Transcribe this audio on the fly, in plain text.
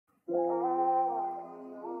Yeah.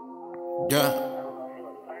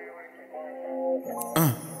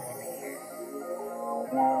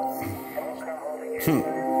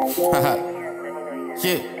 Haha.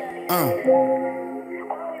 Yeah.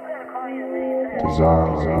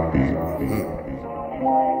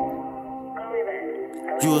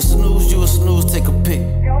 You a snooze, take a pic.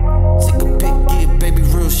 Take a pic, yeah, baby,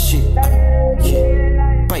 real shit.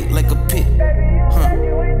 Yeah. Bite like a pit.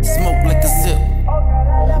 Smoke like a zip.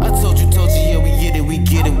 I told you, yeah, we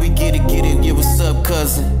get it. Yeah, what's up,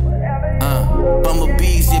 cousin?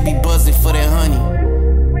 Bumblebees, yeah, be buzzing for that honey.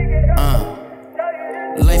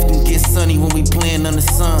 Life can get sunny when we playin' under the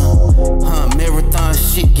sun. Marathon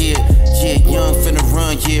shit, yeah, young finna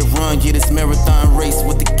run, yeah, this marathon race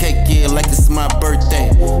with the cake, yeah, like it's my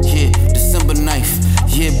birthday, yeah, December 9th,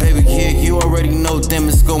 yeah, baby, yeah, you already know, damn,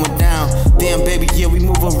 it's going down, damn, baby, yeah, we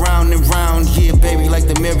move around and round, yeah, baby, like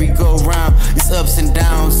the merry-go-round, it's ups and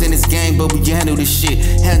downs in this game, but we handle this shit,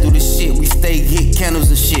 we stay hit candles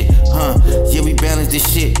and shit, yeah, we balance this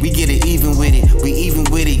shit, we get it even with it,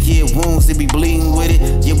 yeah, wounds, they be bleeding with it,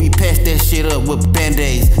 yeah, we patch that shit up with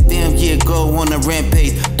band-aids, damn, yeah, go on a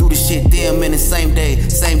rampage, do the shit, damn, in the same day,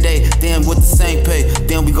 damn, with the same pay,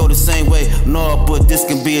 damn, we go the same way, no, but this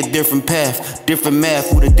can be a different path, different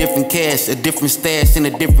math with a different cash, a different stash in a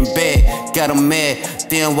different bag, got them mad,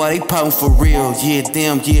 damn, why they poppin' for real, yeah,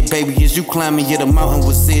 damn, yeah, baby, is you climbing, yeah, the mountain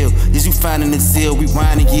with seal, is you finding the seal, we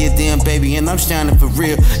whining, yeah, damn, baby, and I'm shining for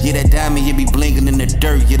real, yeah, that diamond, yeah, be blinking in the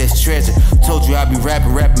dirt, yeah, that's treasure, told you I be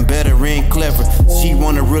rapping better and clever, she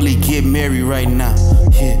wanna really get married right now,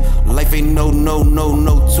 yeah, life ain't no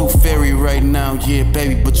tooth fairy right now, yeah,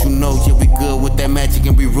 baby, but you know, yeah, we good with that magic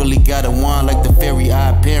and we really got a wand like the fairy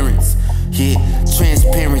eye parents. Yeah,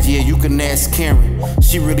 transparent, yeah, you can ask Karen.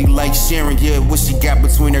 She really likes sharing, yeah, what she got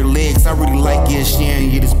between her legs. I really like, yeah,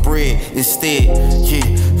 sharing, yeah, this bread instead.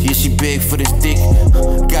 Yeah, she beg for this dick.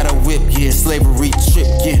 Got a whip, yeah, slavery trip,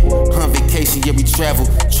 yeah. Vacation, yeah, we travel,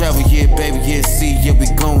 yeah, baby, yeah, see, yeah, we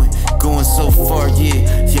going so far,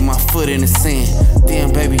 yeah, my foot in the sand.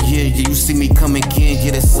 Damn, baby, yeah, you see me come again,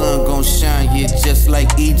 yeah, the sun gon' shine, yeah, just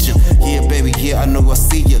like Egypt. Yeah, baby, yeah, I know I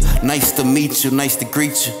see you. Nice to meet you, nice to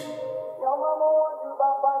greet you.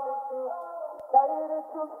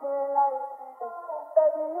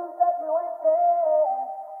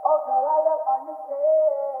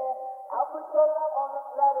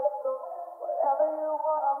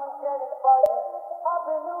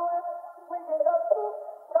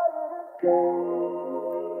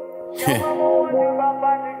 Yeah.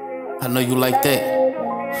 I know you like that,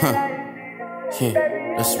 yeah,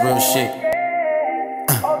 that's real shit.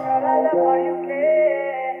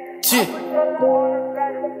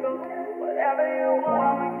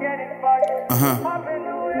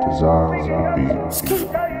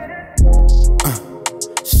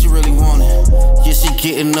 She really want it, yeah, she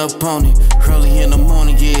getting up on it. Early in the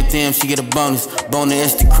morning, yeah, damn, she get a bonus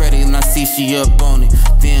extra credit, and I see she up on it.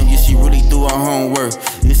 Damn, yeah, she really do her homework.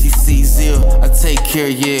 Yeah, she sees zeal, I take care,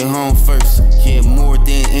 yeah, home first. Yeah, more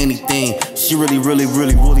than anything, she really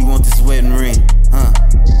want this wedding ring,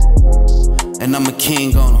 and I'm a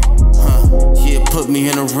king on her. Yeah, put me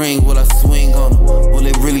in a ring, will I swing on her? Will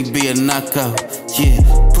it really be a knockout? Yeah,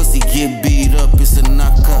 pussy get beat up, it's a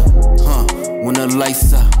knockout. When the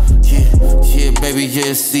lights out, yeah, baby,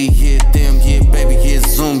 yeah, see, yeah, damn, yeah, baby, yeah,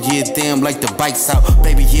 zoom, yeah, damn, like the bike's out.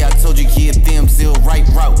 Baby, yeah, I told you, yeah, damn, still right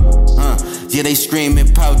route. Yeah, they scream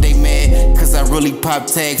and pout, they mad, cause I really pop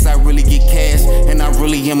tags, I really get cash, and I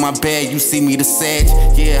really in my bag, you see me the sag.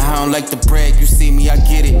 Yeah, I don't like to brag, you see me, I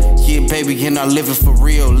get it. Yeah, baby, and I living for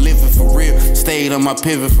real, stayed on my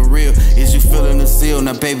pivot for real. Is you feeling the seal?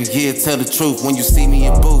 Now, baby, yeah, tell the truth, when you see me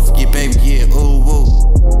in booth, yeah, baby, yeah, ooh, ooh.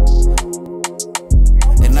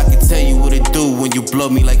 And I can tell you what it do when you blow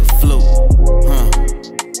me like a flute,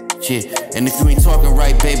 yeah, and if you ain't talking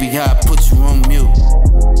right, baby, I put you on mute.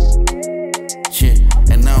 Yeah,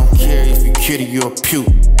 and I don't care if you kitty or puke.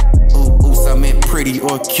 Ooh, I meant pretty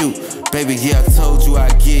or cute. Baby, yeah, I told you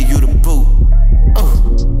I'd give you the boot.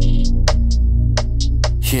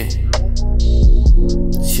 Yeah.